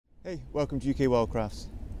Hey, welcome to UK Wildcrafts.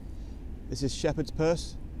 This is shepherd's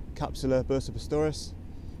purse, Capsella bursa-pastoris,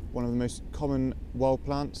 one of the most common wild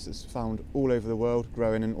plants that's found all over the world,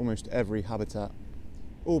 growing in almost every habitat.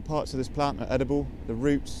 All parts of this plant are edible: the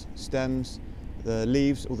roots, stems, the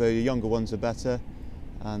leaves, although the younger ones are better,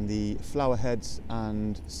 and the flower heads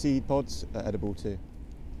and seed pods are edible too.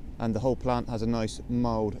 And the whole plant has a nice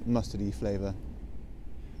mild mustardy flavour.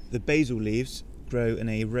 The basal leaves grow in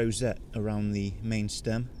a rosette around the main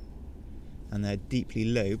stem, and they're deeply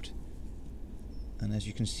lobed, and as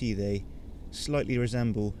you can see they slightly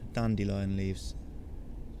resemble dandelion leaves.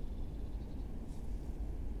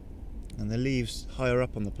 And the leaves higher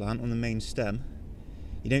up on the plant, on the main stem,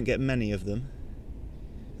 you don't get many of them.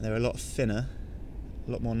 They're a lot thinner,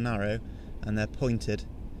 a lot more narrow, and they're pointed.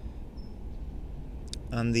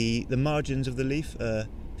 And the margins of the leaf are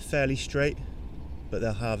fairly straight, but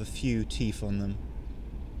they'll have a few teeth on them.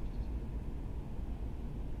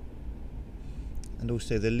 And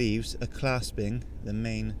also the leaves are clasping the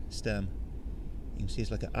main stem. You can see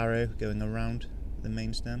it's like an arrow going around the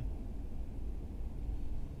main stem.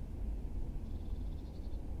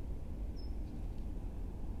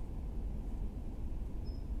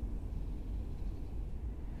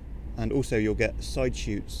 And also you'll get side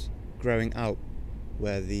shoots growing out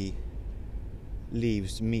where the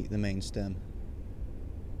leaves meet the main stem.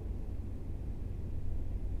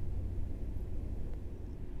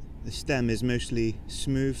 The stem is mostly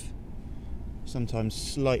smooth, sometimes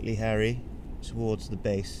slightly hairy towards the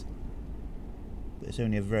base, but it's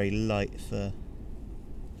only a very light fur.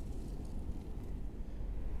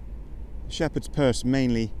 Shepherd's purse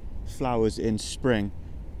mainly flowers in spring,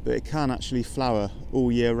 but it can actually flower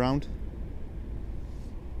all year round.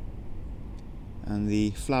 And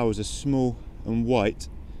the flowers are small and white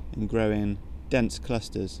and grow in dense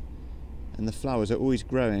clusters, and the flowers are always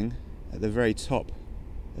growing at the very top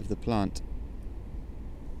of the plant.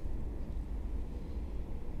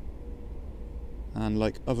 And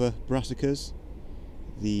like other brassicas,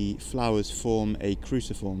 the flowers form a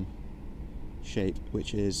cruciform shape,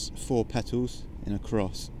 which is 4 petals in a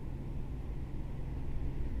cross.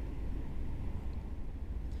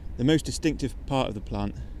 The most distinctive part of the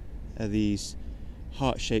plant are these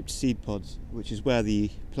heart-shaped seed pods, which is where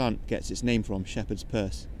the plant gets its name from, shepherd's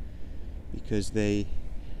purse, because they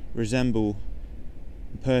resemble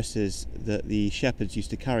purses that the shepherds used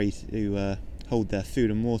to carry to hold their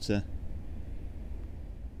food and water.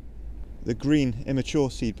 The green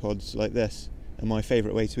immature seed pods like this are my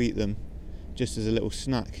favourite way to eat them, just as a little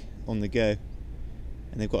snack on the go,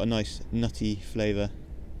 and they've got a nice nutty flavour.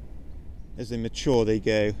 As they mature they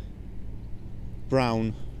go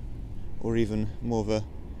brown or even more of a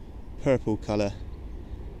purple colour,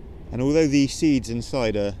 and although the seeds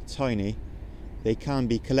inside are tiny, they can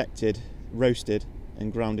be collected, roasted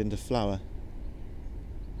and ground into flour.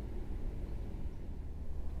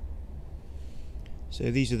 So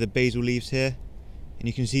these are the basal leaves here, and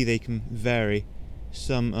you can see they can vary.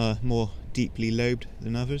 Some are more deeply lobed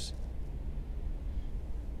than others,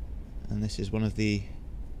 and this is one of the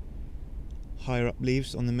higher up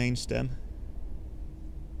leaves on the main stem.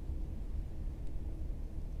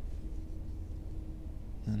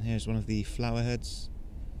 And here's one of the flower heads.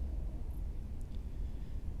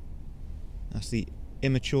 That's the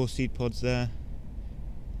immature seed pods there,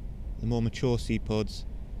 the more mature seed pods,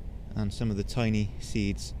 and some of the tiny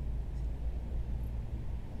seeds